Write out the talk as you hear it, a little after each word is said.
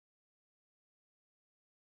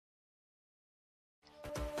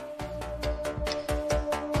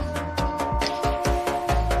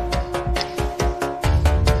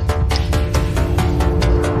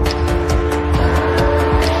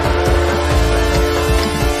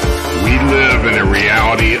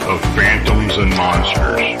reality of phantoms and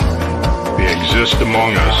monsters. They exist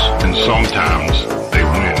among us, and sometimes they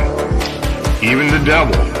win. Even the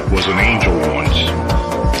devil was an angel once.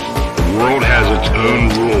 The world has its own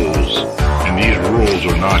rules, and these rules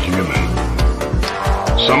are not human.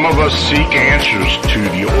 Some of us seek answers to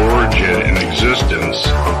the origin and existence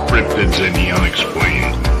of cryptids and the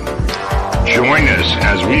unexplained. Join us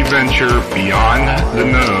as we venture beyond the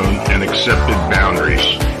known and accepted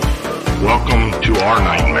boundaries. Welcome to our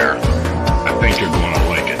nightmare. I think you're going to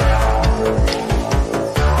like it.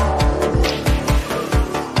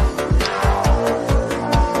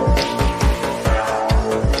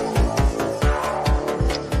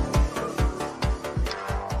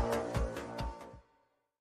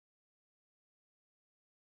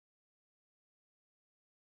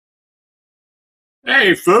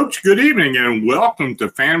 Hey folks, good evening and welcome to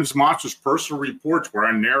Phantoms, Monsters Personal Reports, where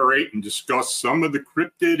I narrate and discuss some of the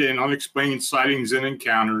cryptid and unexplained sightings and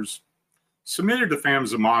encounters submitted to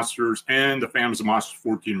Phantoms and Monsters and the Phantoms and Monsters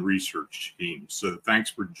 14 research team. So thanks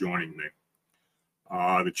for joining me.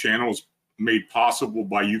 The channel is made possible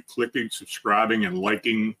by you clicking, subscribing, and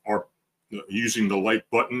liking or using the like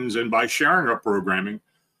buttons, and by sharing our programming.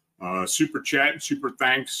 Super chat and super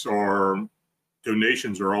thanks or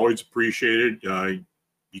donations are always appreciated.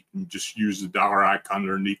 You can just use the dollar icon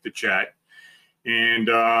underneath the chat. And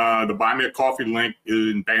the Buy Me a Coffee link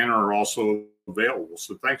and banner are also available.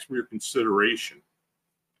 So thanks for your consideration.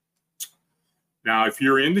 Now, if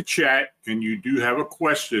you're in the chat and you do have a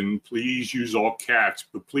question, please use all caps,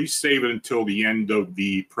 but please save it until the end of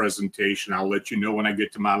the presentation. I'll let you know when I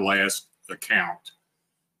get to my last account,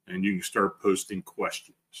 and you can start posting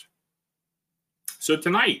questions. So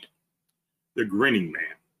tonight, the Grinning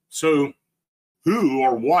Man. So who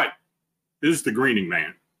or what is the Grinning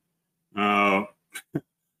Man?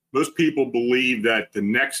 Most people believe that the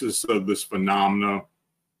nexus of this phenomena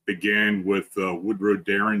began with Woodrow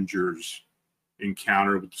Derringer's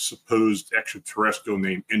encounter with the supposed extraterrestrial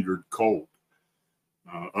named Indrid Cold.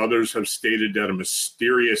 Others have stated that a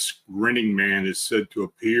mysterious grinning man is said to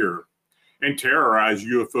appear and terrorize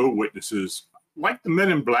UFO witnesses like the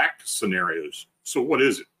Men in Black scenarios. So what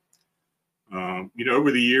is it?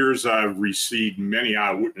 Over the years, I've received many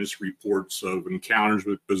eyewitness reports of encounters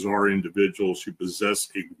with bizarre individuals who possess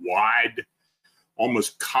a wide,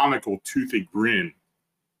 almost comical toothy grin.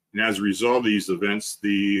 And as a result of these events,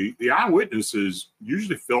 the eyewitnesses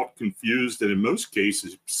usually felt confused and in most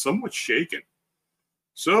cases, somewhat shaken.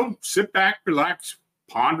 So sit back, relax,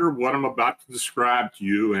 ponder what I'm about to describe to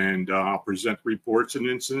you, and I'll present reports and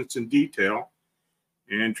incidents in detail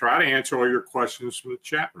and try to answer all your questions from the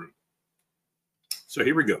chat room. So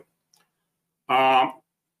here we go.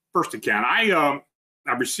 First account. I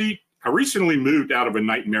recently moved out of a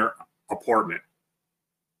nightmare apartment.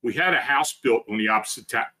 We had a house built on the opposite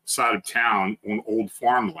side of town on old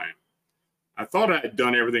farmland. I thought I had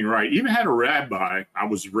done everything right. Even had a rabbi, I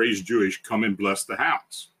was raised Jewish, come and bless the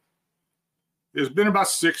house. It's been about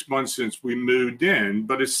 6 months since we moved in,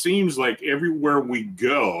 but it seems like everywhere we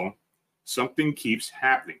go, something keeps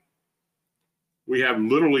happening. We have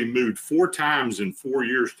literally moved 4 times in 4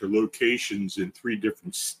 years to locations in 3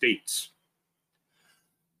 different states.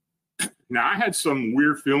 Now, I had some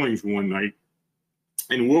weird feelings one night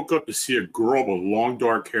and woke up to see a girl with long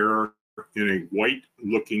dark hair in a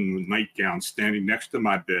white-looking nightgown standing next to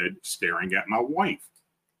my bed, staring at my wife.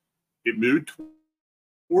 It moved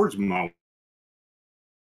towards my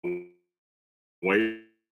wife,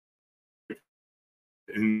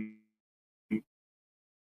 and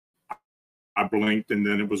I blinked, and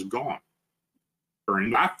then it was gone.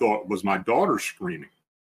 And I thought it was my daughter screaming.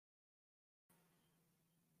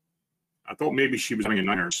 I thought maybe she was having a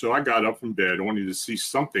nightmare. So I got up from bed only to see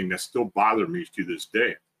something that still bothered me to this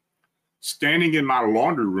day. Standing in my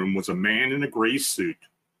laundry room was a man in a gray suit.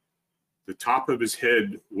 The top of his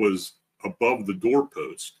head was above the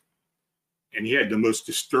doorpost, and he had the most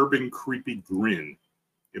disturbing, creepy grin.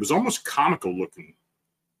 It was almost comical looking.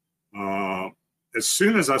 As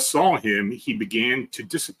soon as I saw him, he began to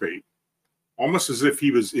dissipate, almost as if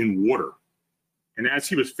he was in water. And as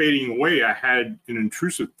he was fading away, I had an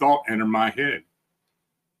intrusive thought enter my head.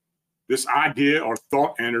 This idea or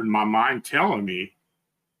thought entered my mind telling me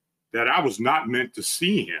that I was not meant to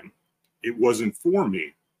see him. It wasn't for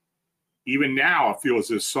me. Even now, I feel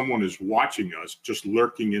as if someone is watching us, just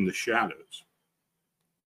lurking in the shadows.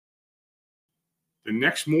 The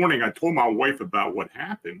next morning, I told my wife about what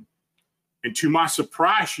happened. And to my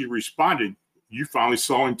surprise, she responded, "You finally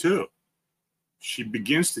saw him too." She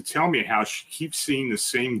begins to tell me how she keeps seeing the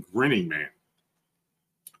same grinning man.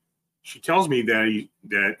 She tells me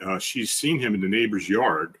that she's seen him in the neighbor's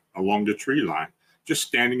yard along the tree line. just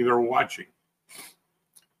standing there watching.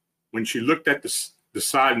 When she looked at the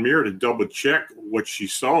side mirror to double check what she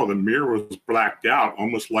saw, the mirror was blacked out,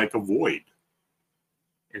 almost like a void.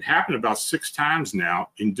 It happened about 6 times now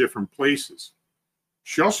in different places.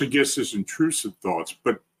 She also gets this intrusive thoughts,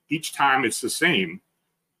 but each time it's the same.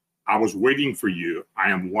 I was waiting for you. I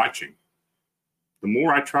am watching. The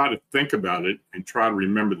more I try to think about it and try to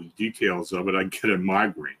remember the details of it, I get a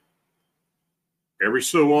migraine. Every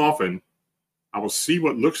so often, I will see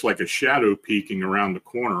what looks like a shadow peeking around the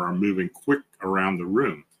corner or moving quick around the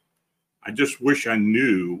room. I just wish I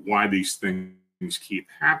knew why these things keep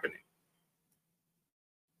happening.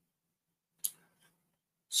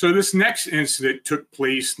 So this next incident took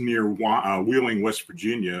place near Wheeling, West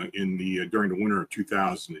Virginia during the winter of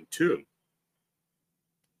 2002.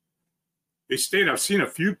 They state, I've seen a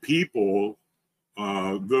few people,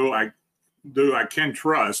 though I can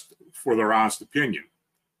trust for their honest opinion.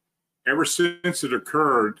 Ever since it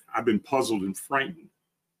occurred, I've been puzzled and frightened.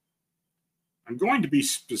 I'm going to be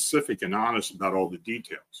specific and honest about all the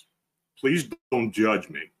details. Please don't judge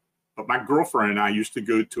me, but my girlfriend and I used to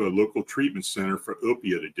go to a local treatment center for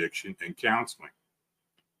opiate addiction and counseling.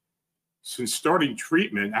 Since starting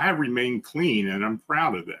treatment, I have remained clean, and I'm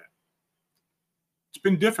proud of that. It's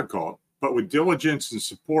been difficult, but with diligence and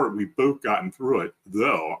support, we've both gotten through it,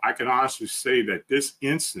 though I can honestly say that this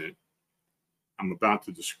incident I'm about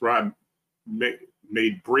to describe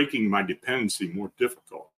made breaking my dependency more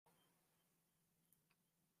difficult.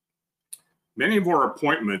 Many of our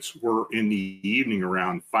appointments were in the evening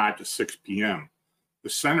around 5 to 6 p.m. The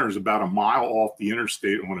center is about a mile off the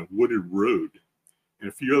interstate on a wooded road and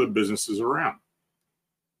a few other businesses around.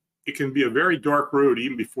 It can be a very dark road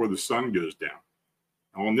even before the sun goes down.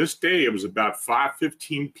 Now, on this day, it was about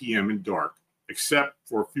 5:15 p.m. and dark, except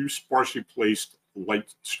for a few sparsely placed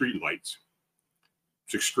street lights.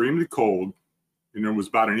 It was extremely cold, and there was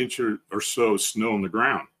about an inch or so of snow on the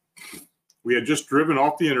ground. We had just driven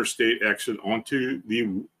off the interstate exit onto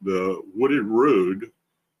the wooded road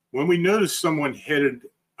when we noticed someone headed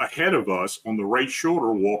ahead of us on the right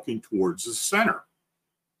shoulder walking towards the center.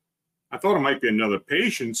 I thought it might be another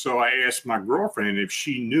patient, so I asked my girlfriend if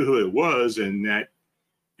she knew who it was and that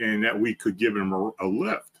we could give him a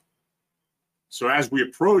lift. So as we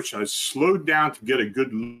approached, I slowed down to get a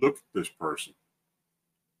good look at this person.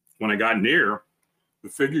 When I got near, the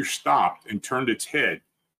figure stopped and turned its head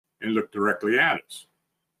and looked directly at us.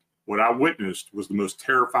 What I witnessed was the most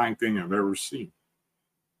terrifying thing I've ever seen.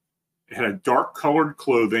 It had dark colored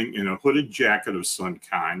clothing and a hooded jacket of some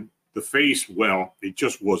kind. The face, well, it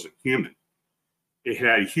just wasn't human. It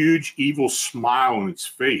had a huge evil smile on its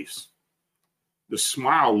face. The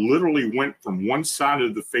smile literally went from one side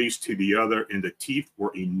of the face to the other, and the teeth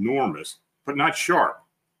were enormous, but not sharp.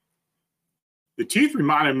 The teeth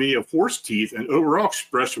reminded me of horse teeth, and overall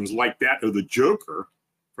expression was like that of the Joker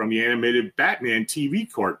from the animated Batman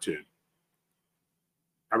TV cartoon.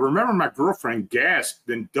 I remember my girlfriend gasped,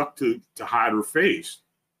 then ducked to hide her face.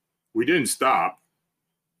 We didn't stop,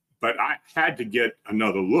 but I had to get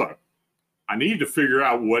another look. I needed to figure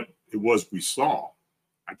out what it was we saw.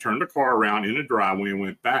 I turned the car around in the driveway and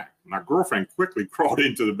went back. My girlfriend quickly crawled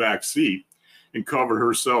into the back seat and covered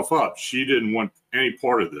herself up. She didn't want any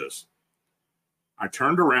part of this. I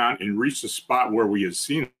turned around and reached the spot where we had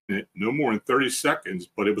seen it, no more than 30 seconds,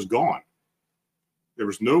 but it was gone. There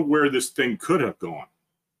was nowhere this thing could have gone.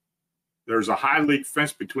 There's a high leak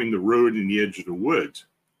fence between the road and the edge of the woods.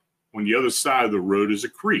 On the other side of the road is a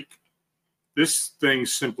creek. This thing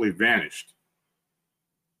simply vanished.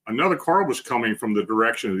 Another car was coming from the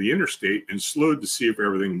direction of the interstate and slowed to see if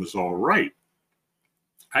everything was all right.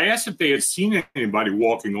 I asked if they had seen anybody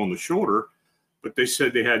walking on the shoulder, but they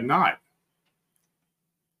said they had not.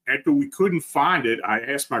 After we couldn't find it, I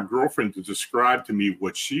asked my girlfriend to describe to me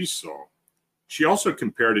what she saw. She also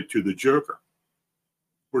compared it to the Joker.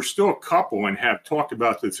 We're still a couple and have talked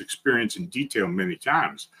about this experience in detail many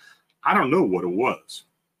times. I don't know what it was,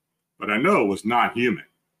 but I know it was not human.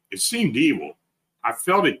 It seemed evil. I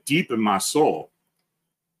felt it deep in my soul.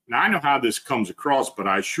 Now, I know how this comes across, but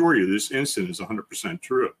I assure you this incident is 100%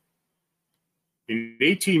 true. In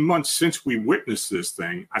 18 months since we witnessed this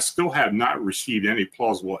thing, I still have not received any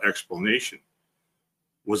plausible explanation.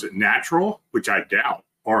 Was it natural, which I doubt,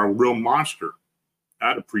 or a real monster?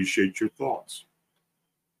 I'd appreciate your thoughts.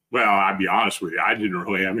 Well, I'll be honest with you, I didn't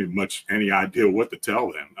really have any idea what to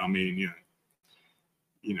tell them. I mean,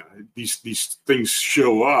 these things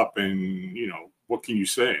show up, and what can you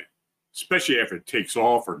say? Especially after it takes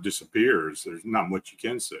off or disappears, there's not much you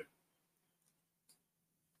can say.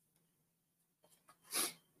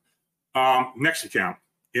 Next account.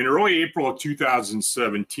 In early April of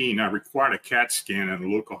 2017, I required a CAT scan at a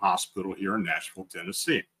local hospital here in Nashville,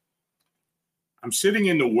 Tennessee. I'm sitting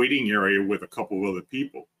in the waiting area with a couple of other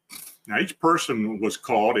people. Now, each person was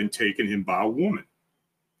called and taken in by a woman.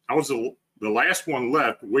 I was the last one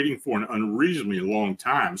left, waiting for an unreasonably long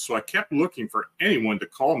time, so I kept looking for anyone to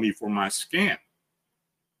call me for my scan.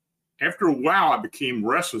 After a while, I became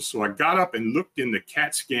restless, so I got up and looked in the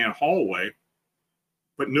CAT scan hallway,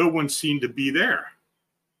 but no one seemed to be there.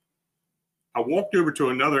 I walked over to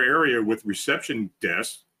another area with reception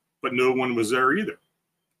desks, but no one was there either.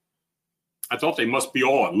 I thought they must be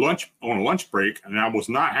all at lunch, on a lunch break, and I was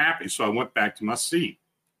not happy, so I went back to my seat.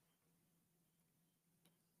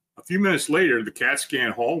 A few minutes later, the CAT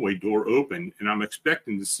scan hallway door opened, and I'm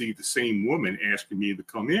expecting to see the same woman asking me to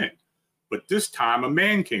come in. But this time, a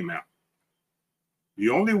man came out. The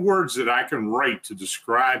only words that I can write to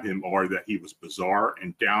describe him are that he was bizarre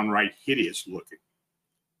and downright hideous looking.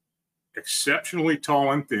 Exceptionally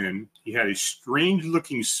tall and thin, he had a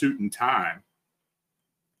strange-looking suit and tie.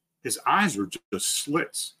 His eyes were just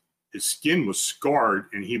slits. His skin was scarred,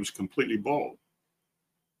 and he was completely bald.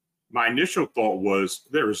 My initial thought was,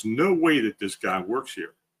 there is no way that this guy works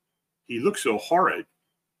here. He looks so horrid.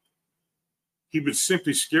 He would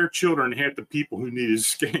simply scare children and half the people who needed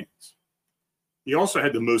scans. He also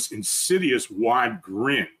had the most insidious wide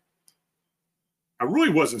grin. I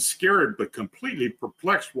really wasn't scared, but completely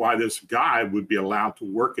perplexed why this guy would be allowed to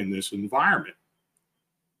work in this environment.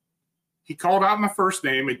 He called out my first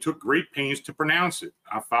name and took great pains to pronounce it.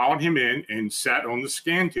 I followed him in and sat on the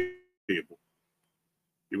scan table.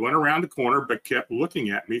 He went around the corner but kept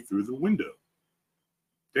looking at me through the window.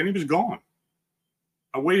 Then he was gone.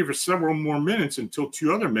 I waited for several more minutes until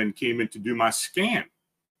two other men came in to do my scan.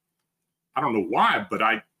 I don't know why, but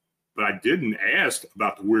I didn't ask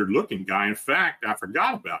about the weird-looking guy. In fact, I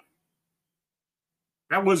forgot about him.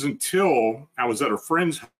 That was until I was at a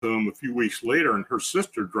friend's home a few weeks later, and her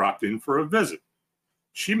sister dropped in for a visit.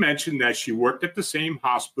 She mentioned that she worked at the same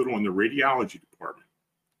hospital in the radiology department.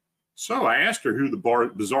 So I asked her who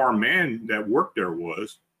the bizarre man that worked there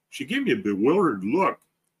was. She gave me a bewildered look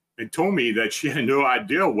and told me that she had no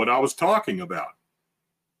idea what I was talking about.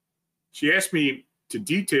 She asked me to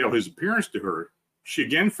detail his appearance to her. She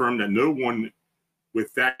again affirmed that no one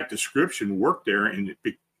with that description worked there and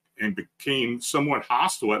became somewhat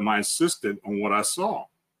hostile at my insistence on what I saw.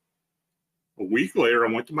 A week later,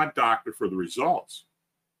 I went to my doctor for the results.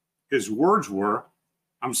 His words were,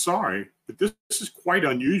 "I'm sorry, but this is quite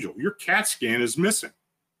unusual. Your CAT scan is missing."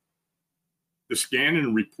 The scan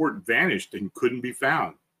and report vanished and couldn't be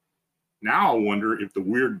found. Now I wonder if the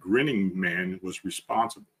weird grinning man was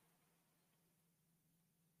responsible.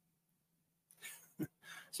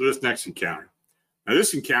 So this next encounter. Now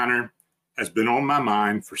this encounter has been on my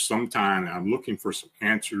mind for some time, and I'm looking for some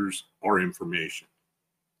answers or information.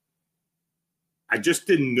 I just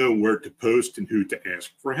didn't know where to post and who to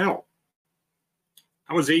ask for help.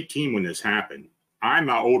 I was 18 when this happened. I and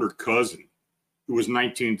my older cousin, who was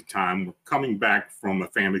 19 at the time, were coming back from a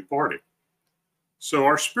family party. So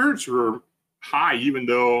our spirits were high, even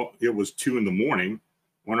though it was 2 in the morning.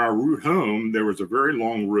 On our route home, there was a very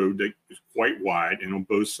long road that was quite wide and on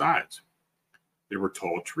both sides. There were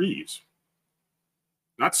tall trees.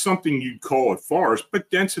 Not something you'd call a forest,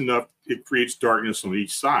 but dense enough it creates darkness on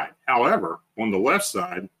each side. However, on the left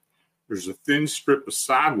side, there's a thin strip of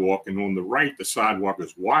sidewalk, and on the right, the sidewalk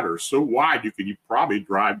is wider, so wide you could probably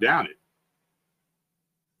drive down it.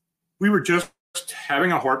 We were just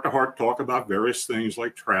having a heart-to-heart talk about various things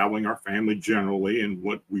like traveling, our family generally, and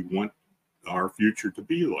what we want our future to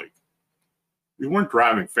be like. We weren't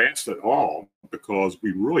driving fast at all because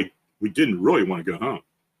we didn't really want to go home.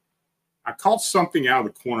 I caught something out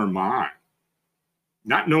of the corner of my eye.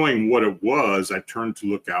 Not knowing what it was, I turned to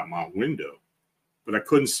look out my window, but I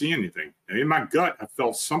couldn't see anything. And in my gut, I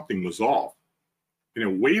felt something was off. And a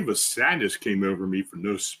wave of sadness came over me for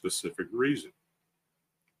no specific reason.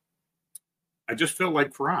 I just felt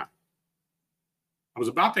like crying. I was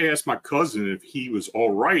about to ask my cousin if he was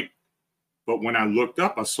all right, but when I looked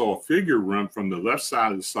up, I saw a figure run from the left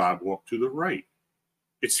side of the sidewalk to the right.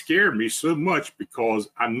 It scared me so much because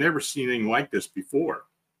I've never seen anything like this before.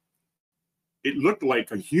 It looked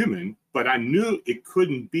like a human, but I knew it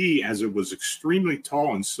couldn't be as it was extremely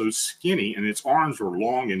tall and so skinny, and its arms were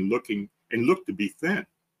long and looked to be thin.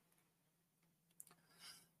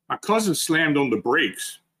 My cousin slammed on the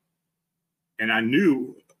brakes, and I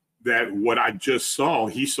knew that what I just saw,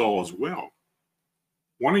 he saw as well.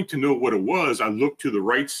 Wanting to know what it was, I looked to the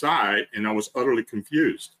right side, and I was utterly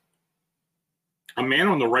confused. A man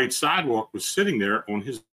on the right sidewalk was sitting there on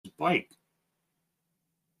his bike.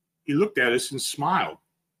 He looked at us and smiled.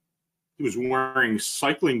 He was wearing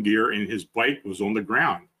cycling gear and his bike was on the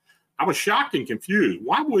ground. I was shocked and confused.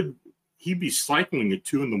 Why would he be cycling at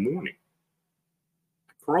 2 in the morning?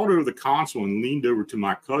 I crawled over the console and leaned over to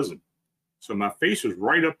my cousin. So my face was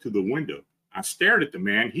right up to the window. I stared at the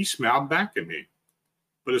man. He smiled back at me.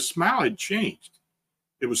 But his smile had changed.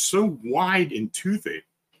 It was so wide and toothy.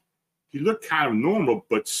 He looked kind of normal,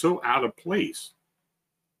 but so out of place.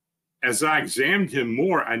 As I examined him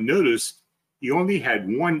more, I noticed he only had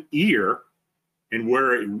one ear, and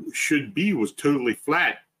where it should be was totally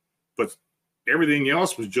flat, but everything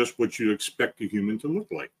else was just what you'd expect a human to look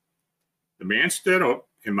like. The man stood up,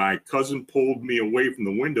 and my cousin pulled me away from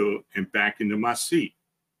the window and back into my seat.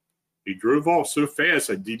 He drove off so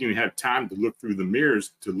fast I didn't even have time to look through the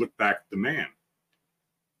mirrors to look back at the man.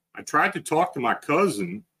 I tried to talk to my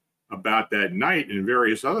cousin about that night and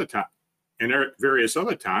various other times,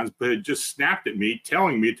 but it just snapped at me,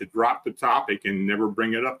 telling me to drop the topic and never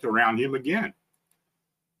bring it up around him again.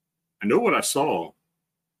 I know what I saw,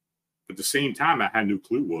 but at the same time, I had no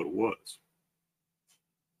clue what it was.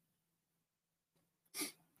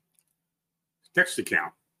 Text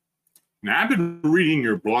account. Now, I've been reading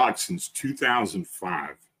your blog since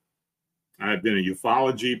 2005. I've been a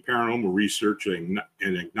ufology, paranormal researcher, and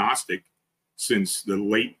agnostic since the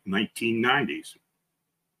late 1990s.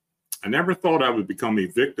 I never thought I would become a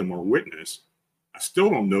victim or witness. I still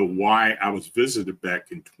don't know why I was visited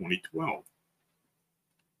back in 2012.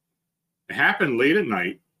 It happened late at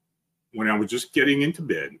night when I was just getting into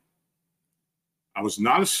bed. I was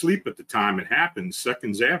not asleep at the time it happened,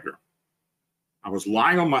 seconds after. I was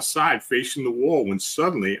lying on my side facing the wall when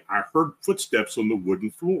suddenly I heard footsteps on the wooden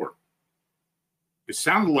floor. It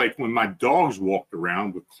sounded like when my dogs walked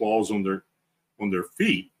around with claws on their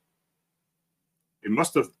feet. It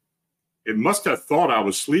must have thought I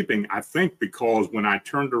was sleeping, I think, because when I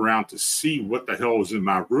turned around to see what the hell was in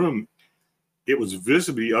my room, it was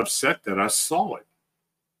visibly upset that I saw it.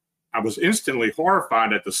 I was instantly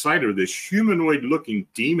horrified at the sight of this humanoid-looking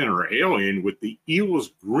demon or alien with the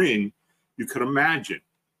evilest grin you could imagine.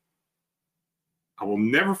 I will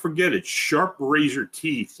never forget its sharp razor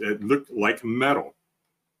teeth that looked like metal.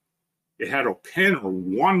 It had a pen or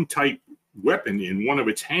wand-type weapon in one of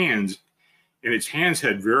its hands, and its hands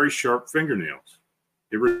had very sharp fingernails.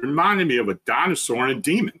 It reminded me of a dinosaur and a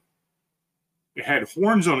demon. It had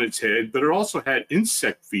horns on its head, but it also had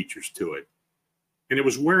insect features to it. And it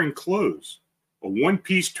was wearing clothes, a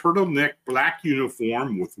one-piece turtleneck black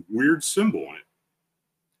uniform with a weird symbol on it.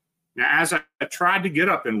 Now, as I tried to get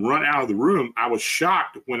up and run out of the room, I was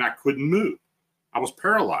shocked when I couldn't move. I was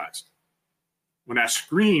paralyzed. When I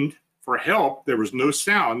screamed for help, there was no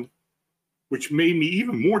sound, which made me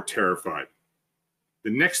even more terrified.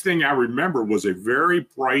 The next thing I remember was a very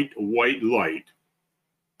bright white light,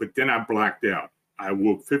 but then I blacked out. I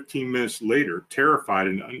woke 15 minutes later, terrified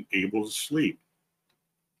and unable to sleep.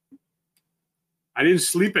 I didn't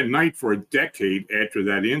sleep at night for a decade after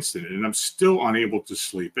that incident, and I'm still unable to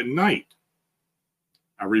sleep at night.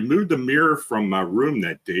 I removed the mirror from my room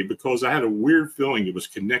that day because I had a weird feeling it was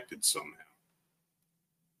connected somehow.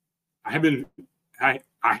 I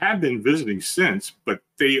have been visiting since, but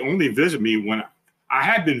they only visit me when I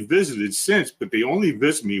have been visited since, but they only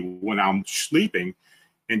visit me when I'm sleeping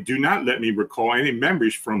and do not let me recall any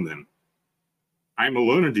memories from them. I am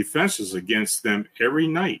alone and defenseless against them every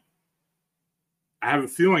night. I have a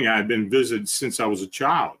feeling I have been visited since I was a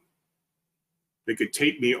child. They could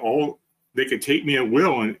take me at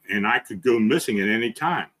will, and I could go missing at any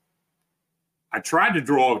time. I tried to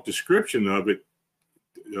draw a description of it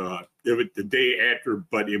the day after,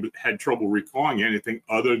 but it had trouble recalling anything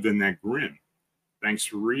other than that grin. Thanks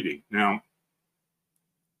for reading. Now,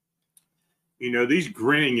 these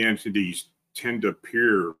grinning entities tend to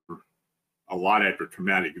appear a lot after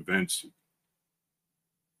traumatic events,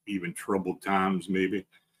 even troubled times, maybe.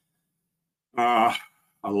 A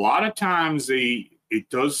lot of times it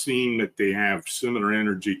does seem that they have similar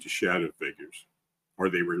energy to shadow figures. Are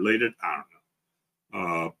they related? I don't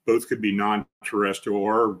know. Both could be non-terrestrial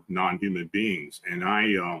or non-human beings. And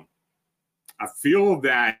I feel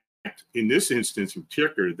that in this instance in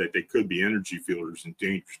particular, that they could be energy fielders and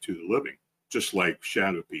dangerous to the living, just like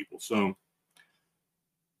shadow people. So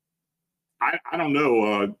I don't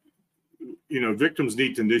know. Victims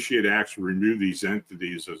need to initiate acts to remove these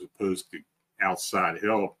entities as opposed to outside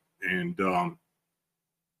help. And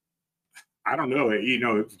I don't know,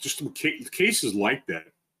 just cases like that,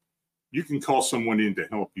 you can call someone in to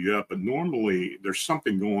help you out, but normally there's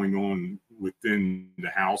something going on within the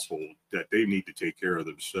household that they need to take care of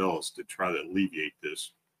themselves to try to alleviate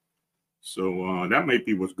this. So that might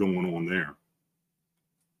be what's going on there.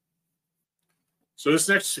 So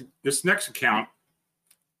this next account,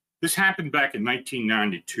 this happened back in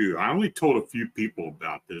 1992. I only told a few people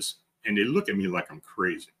about this, and they look at me like I'm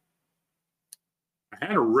crazy. I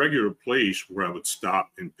had a regular place where I would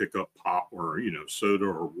stop and pick up pop or, soda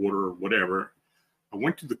or water or whatever. I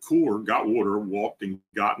went to the cooler, got water, walked and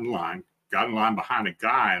got in line behind a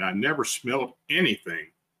guy, and I never smelled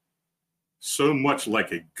anything so much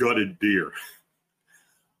like a gutted deer.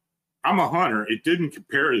 I'm a hunter. It didn't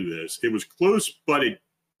compare to this. It was close, but it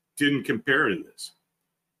didn't compare to this.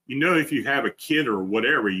 If you have a kid or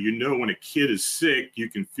whatever, when a kid is sick, you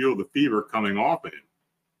can feel the fever coming off of him.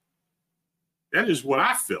 That is what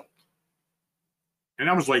I felt. And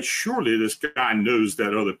I was like, surely this guy knows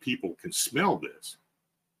that other people can smell this.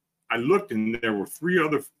 I looked and there were three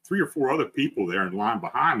or four other people there in line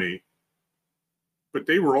behind me, but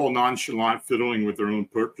they were all nonchalant, fiddling with their own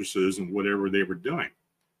purchases and whatever they were doing.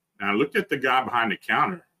 And I looked at the guy behind the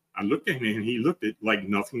counter. I looked at him and he looked at like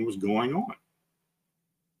nothing was going on.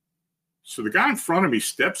 So the guy in front of me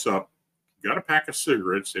steps up, got a pack of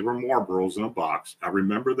cigarettes. They were Marlboros in a box. I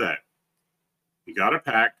remember that. He got a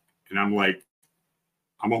pack, and I'm like,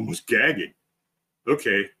 I'm almost gagging.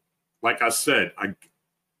 Okay, like I said, I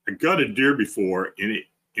gutted deer before, and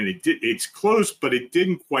it's close, but it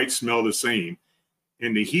didn't quite smell the same.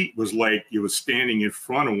 And the heat was like it was standing in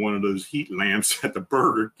front of one of those heat lamps at the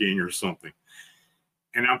Burger King or something.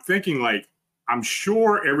 And I'm thinking, like, I'm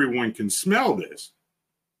sure everyone can smell this.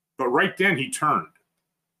 But right then he turned.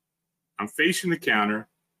 I'm facing the counter.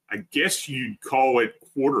 I guess you'd call it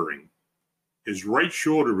quartering. His right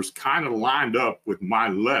shoulder was kind of lined up with my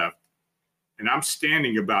left, and I'm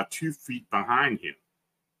standing about 2 feet behind him.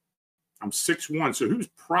 I'm 6'1", so he was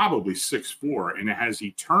probably 6'4", and as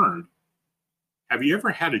he turned, have you ever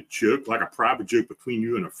had a joke, like a private joke between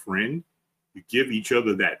you and a friend? You give each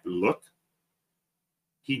other that look?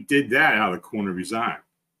 He did that out of the corner of his eye.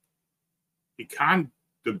 He kind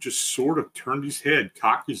of just sort of turned his head,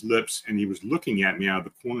 cocked his lips, and he was looking at me out of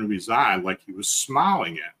the corner of his eye like he was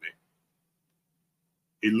smiling at me.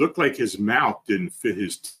 It looked like his mouth didn't fit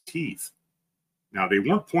his teeth. Now, they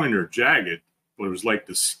weren't pointed or jagged, but it was like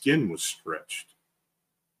the skin was stretched.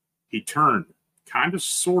 He turned, kind of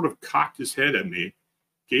sort of cocked his head at me,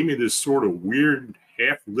 gave me this sort of weird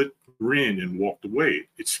half-lit grin and walked away.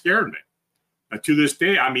 It scared me. Now, to this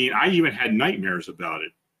day, I even had nightmares about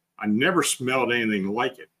it. I never smelled anything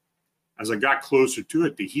like it. As I got closer to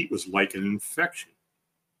it, the heat was like an infection.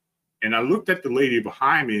 And I looked at the lady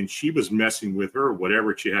behind me, and she was messing with her,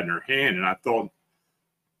 whatever she had in her hand. And I thought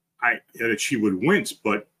that she would wince,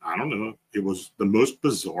 but I don't know. It was the most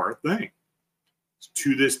bizarre thing.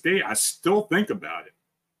 To this day, I still think about it.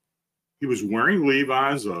 He was wearing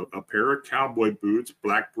Levi's, a pair of cowboy boots,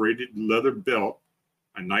 black braided leather belt,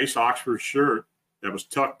 a nice Oxford shirt that was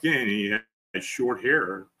tucked in. He had short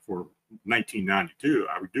hair for 1992.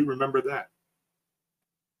 I do remember that.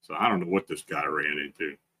 So I don't know what this guy ran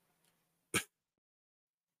into.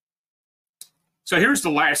 So here's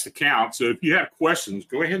the last account. So if you have questions,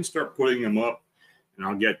 go ahead and start putting them up, and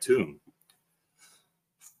I'll get to them.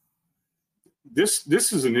 This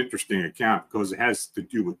is an interesting account because it has to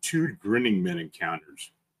do with two grinning men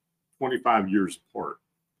encounters, 25 years apart.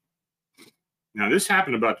 Now, this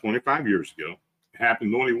happened about 25 years ago. It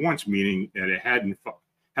happened only once, meaning that it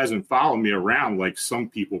hasn't followed me around like some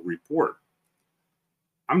people report.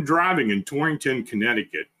 I'm driving in Torrington,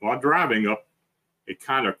 Connecticut. While driving up a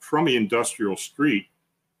kind of crummy industrial street,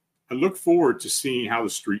 I looked forward to seeing how the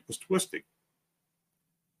street was twisting.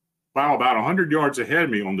 While about 100 yards ahead of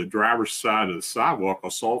me on the driver's side of the sidewalk, I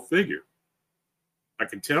saw a figure. I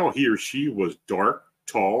could tell he or she was dark,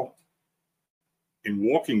 tall, and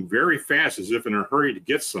walking very fast as if in a hurry to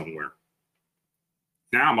get somewhere.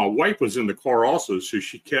 Now, my wife was in the car also, so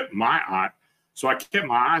I kept my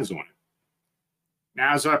eyes on him.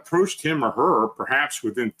 Now, as I approached him or her, perhaps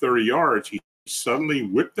within 30 yards, he suddenly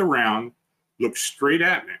whipped around, looked straight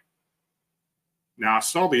at me. Now, I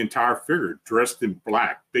saw the entire figure dressed in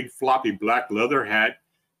black, big floppy black leather hat,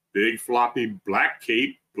 big floppy black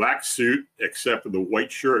cape, black suit, except for the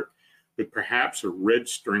white shirt with perhaps a red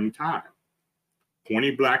string tie,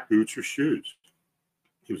 pointy black boots or shoes.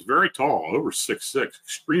 He was very tall, over 6'6",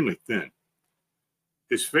 extremely thin.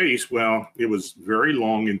 His face, well, it was very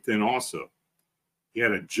long and thin also. He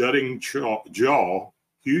had a jutting jaw,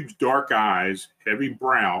 huge dark eyes, heavy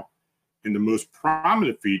brow, and the most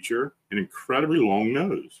prominent feature, an incredibly long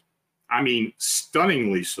nose. I mean,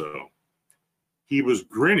 stunningly so. He was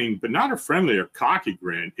grinning, but not a friendly or cocky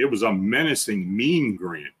grin. It was a menacing, mean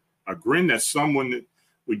grin, a grin that someone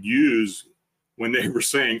would use when they were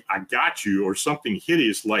saying, "I got you," or something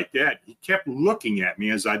hideous like that. He kept looking at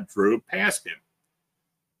me as I drove past him.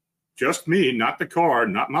 Just me, not the car,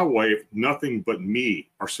 not my wife, nothing but me,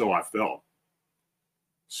 or so I felt.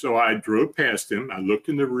 So I drove past him. I looked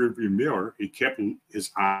in the rearview mirror. He kept his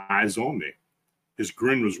eyes on me. His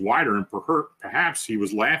grin was wider, and perhaps he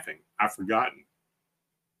was laughing. I've forgotten.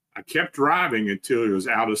 I kept driving until he was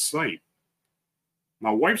out of sight. My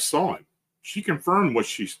wife saw him. She confirmed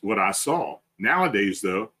what I saw. Nowadays,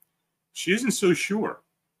 though, she isn't so sure.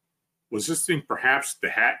 Was this thing perhaps the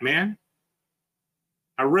Hat Man?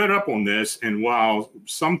 I read up on this, and while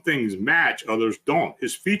some things match, others don't.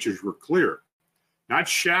 His features were clear, not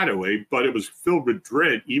shadowy, but it was filled with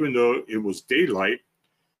dread, even though it was daylight,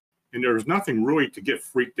 and there was nothing really to get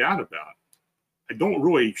freaked out about. I don't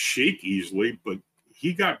really shake easily, but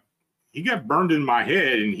he got burned in my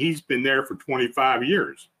head, and he's been there for 25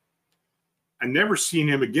 years. I never seen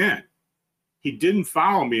him again. He didn't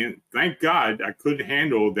follow me, and thank God I couldn't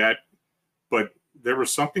handle that, but there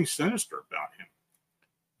was something sinister about him.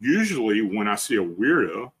 Usually when I see a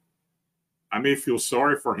weirdo, I may feel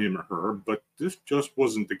sorry for him or her, but this just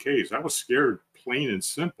wasn't the case. I was scared, plain and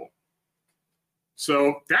simple.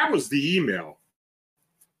 So that was the email.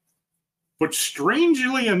 But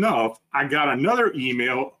strangely enough, I got another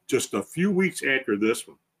email just a few weeks after this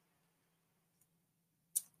one.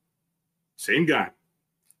 Same guy.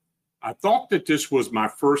 I thought that this was my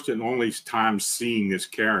first and only time seeing this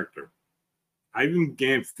character. I even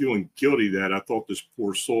began feeling guilty that I thought this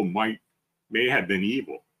poor soul may have been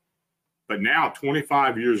evil. But now,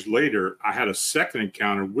 25 years later, I had a second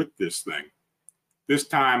encounter with this thing, this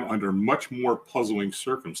time under much more puzzling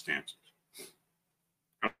circumstances.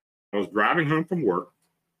 I was driving home from work,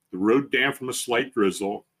 the road down from a slight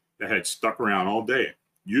drizzle that had stuck around all day.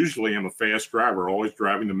 Usually, I'm a fast driver, always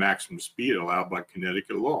driving the maximum speed allowed by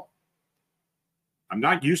Connecticut law. I'm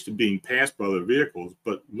not used to being passed by other vehicles,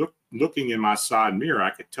 but looking in my side mirror,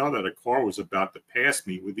 I could tell that a car was about to pass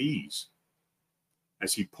me with ease.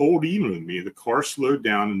 As he pulled even with me, the car slowed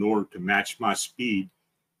down in order to match my speed,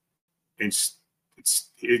 and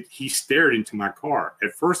he stared into my car.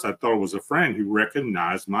 At first, I thought it was a friend who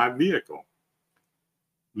recognized my vehicle.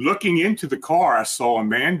 Looking into the car, I saw a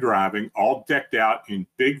man driving, all decked out in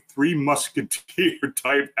big Three Musketeer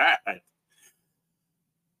type hat.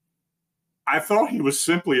 I thought he was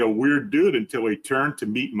simply a weird dude until he turned to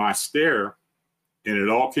meet my stare, and it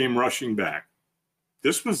all came rushing back.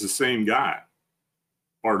 This was the same guy,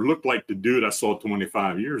 or looked like the dude I saw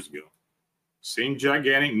 25 years ago. Same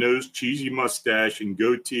gigantic nose, cheesy mustache, and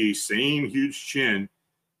goatee, same huge chin,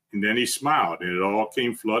 and then he smiled, and it all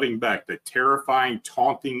came flooding back, the terrifying,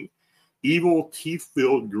 taunting, evil,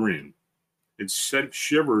 teeth-filled grin. It sent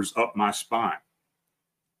shivers up my spine.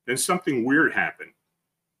 Then something weird happened.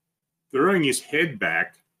 Throwing his head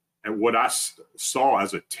back at what I saw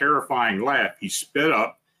as a terrifying laugh, he sped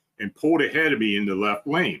up and pulled ahead of me in the left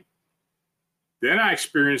lane. Then I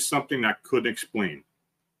experienced something I couldn't explain.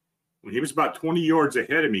 When he was about 20 yards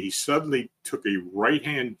ahead of me, he suddenly took a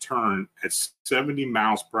right-hand turn at 70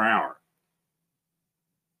 miles per hour.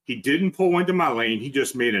 He didn't pull into my lane. He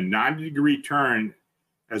just made a 90-degree turn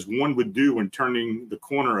as one would do when turning the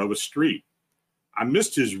corner of a street. I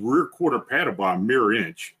missed his rear quarter panel by a mere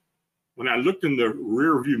inch. When I looked in the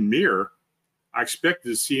rear view mirror, I expected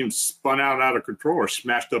to see him spun out of control or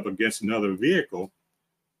smashed up against another vehicle,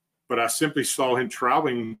 but I simply saw him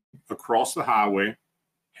traveling across the highway,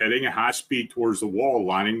 heading at high speed towards the wall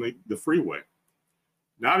lining the freeway.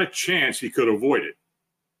 Not a chance he could avoid it.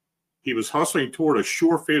 He was hustling toward a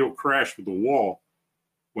sure fatal crash with the wall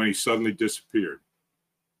when he suddenly disappeared.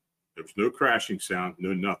 There was no crashing sound,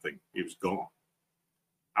 no nothing. He was gone.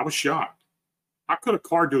 I was shocked. How could a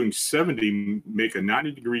car doing 70 make a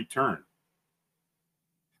 90-degree turn?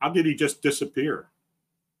 How did he just disappear?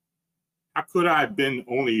 How could I have been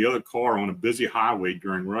only the other car on a busy highway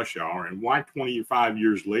during rush hour? And why 25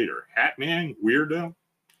 years later? Hat man? Weirdo?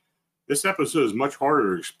 This episode is much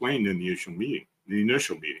harder to explain than the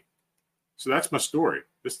initial meeting. So that's my story.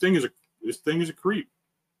 This thing is a creep.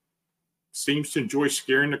 Seems to enjoy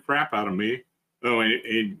scaring the crap out of me. Oh, and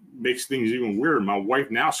it makes things even weirder. My wife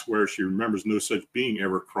now swears she remembers no such being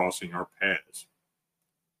ever crossing our paths.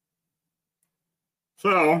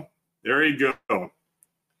 So there you go.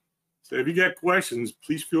 So if you got questions,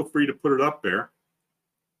 please feel free to put it up there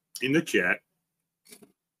in the chat.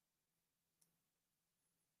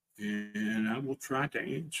 And I will try to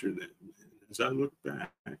answer them as I look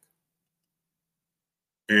back.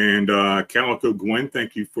 And Calico Gwen,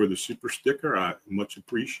 thank you for the super sticker. I much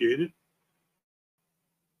appreciate it.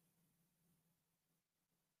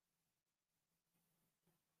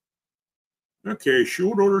 Okay,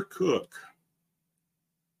 short order cook.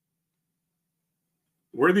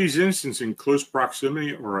 Were these instances in close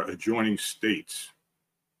proximity or adjoining states?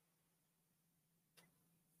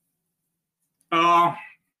 I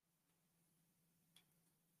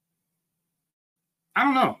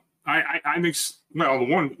don't know. I think, well, the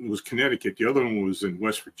one was Connecticut, the other one was in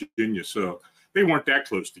West Virginia, so they weren't that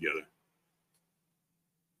close together.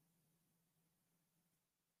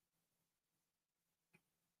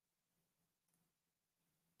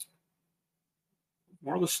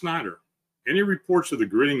 Marla Snyder, any reports of the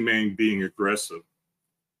grinning man being aggressive?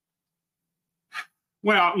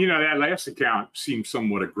 Well, you know, that last account seemed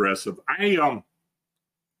somewhat aggressive. You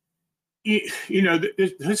know,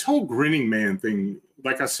 this whole grinning man thing,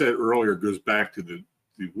 like I said earlier, goes back to the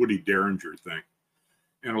Woody Derringer thing.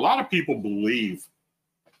 And a lot of people believe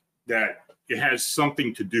that it has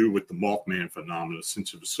something to do with the Mothman phenomena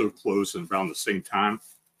since it was so close and around the same time.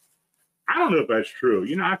 I don't know if that's true.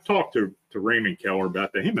 You know, I've talked to Raymond Keller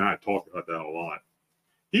about that. Him and I talk about that a lot.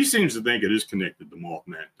 He seems to think it is connected to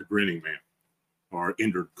Mothman, the grinning man, or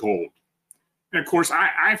Entered Cold. And of course,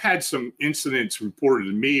 I've had some incidents reported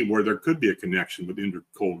to me where there could be a connection with Entered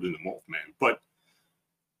Cold and the Mothman. But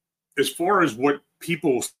as far as what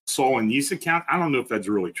people saw in these accounts, I don't know if that's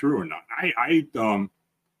really true or not.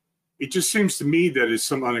 It just seems to me that it's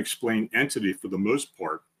some unexplained entity for the most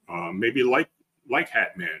part, maybe like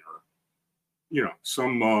Hat Man or, you know,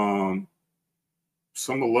 some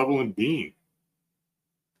malevolent being.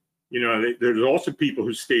 You know, there's also people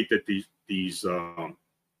who state that these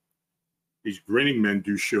grinning men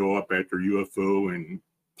do show up after UFO and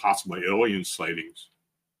possibly alien sightings,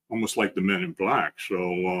 almost like the Men in Black.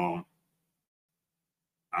 So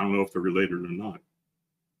I don't know if they're related or not.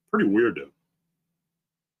 Pretty weird though.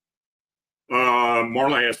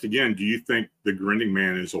 Marla asked again, do you think the grinning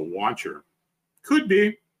man is a watcher? Could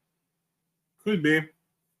be. Could be.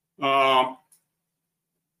 Now,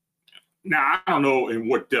 I don't know in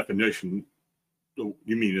what definition you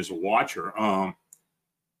mean as a watcher.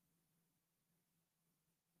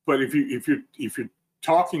 But if you're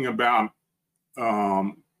talking about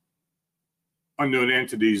unknown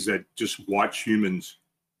entities that just watch humans,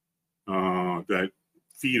 that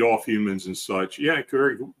feed off humans and such, yeah, it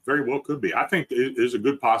very, very well could be. I think there's a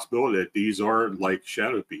good possibility that these are like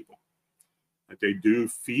shadow people, that they do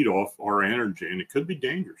feed off our energy, and it could be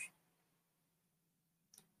dangerous.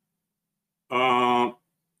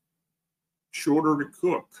 Shorter to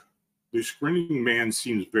cook. The grinning man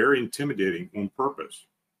seems very intimidating on purpose.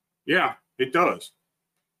 Yeah, it does.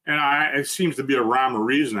 And it seems to be a rhyme or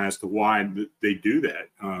reason as to why they do that.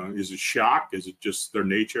 Is it shock? Is it just their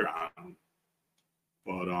nature? I don't know.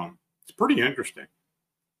 But it's pretty interesting.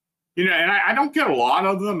 You know, and I don't get a lot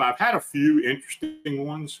of them. I've had a few interesting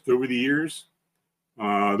ones over the years.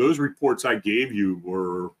 Those reports I gave you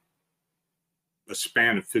were a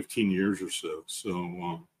span of 15 years or so.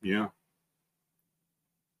 So, yeah.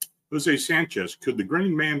 Jose Sanchez, could the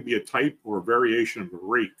grinning man be a type or a variation of a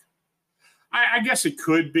rake? I guess it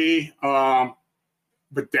could be, but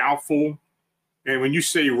doubtful. And when you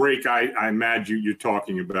say rake, I imagine you're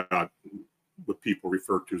talking about what people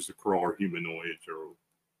refer to as the crawler humanoids, or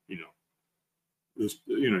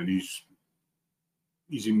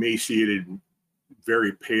these emaciated,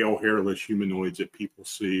 very pale, hairless humanoids that people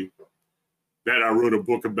see. That I wrote a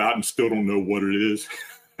book about and still don't know what it is.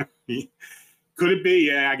 Could it be?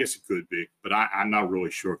 Yeah, I guess it could be, but I'm not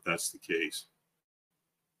really sure if that's the case.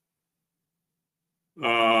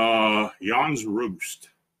 Jan's roast.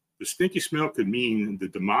 The stinky smell could mean the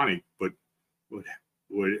demonic, but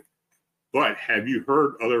have you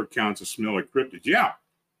heard other accounts of smelly cryptids? Yeah,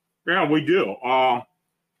 we do.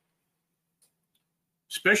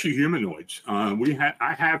 Especially humanoids.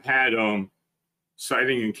 I have had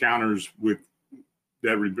sighting encounters with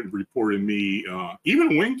that reported me,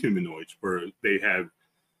 even winged humanoids, where they have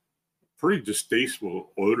pretty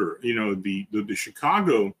distasteful odor. You know, the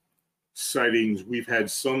Chicago sightings, we've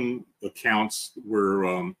had some accounts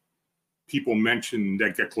where people mentioned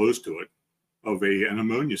that get close to it of an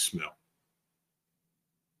ammonia smell.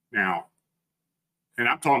 Now, and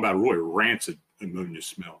I'm talking about a really rancid ammonia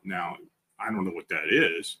smell. Now, I don't know what that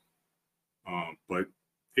is, but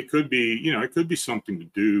it could be, it could be something to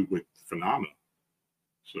do with phenomena.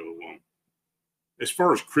 So, as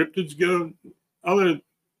far as cryptids go,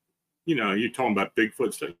 you're talking about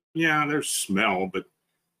Bigfoot stuff. Yeah, there's smell, but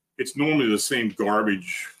it's normally the same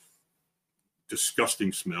garbage,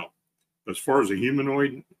 disgusting smell. As far as a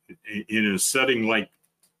humanoid in a setting like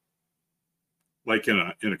in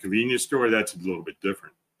a convenience store, that's a little bit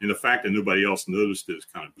different. And the fact that nobody else noticed it is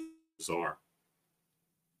kind of bizarre.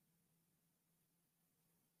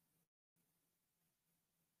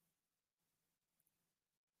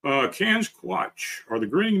 Cans Quatch. Are the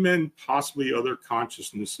grinning men possibly other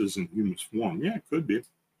consciousnesses in human form? Yeah, it could be.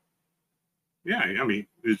 Yeah, I mean,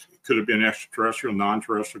 it could have been extraterrestrial,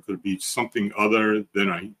 non-terrestrial, could be something other than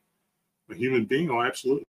a human being. Oh,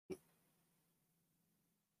 absolutely.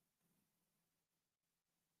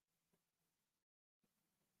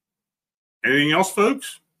 Anything else,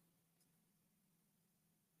 folks?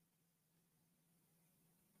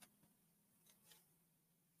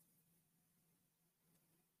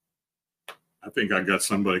 I think I got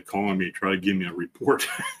somebody calling me, try to give me a report.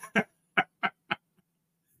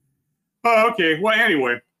 Oh, okay. Well,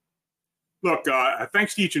 anyway, look,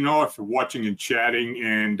 thanks to each and all for watching and chatting.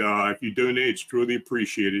 And if you donate, it's truly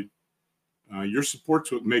appreciated. Your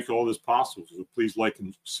support's what makes all this possible. So please like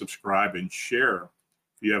and subscribe and share.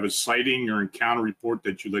 If you have a sighting or encounter report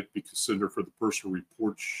that you'd like to be considered for the personal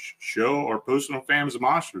report show or posted on Families of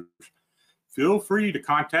Monsters, feel free to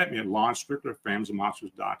contact me at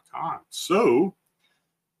LonStrickler@FamiliesOfMonsters.com. So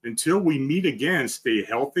until we meet again, stay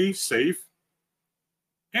healthy, safe,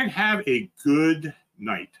 and have a good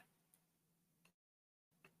night.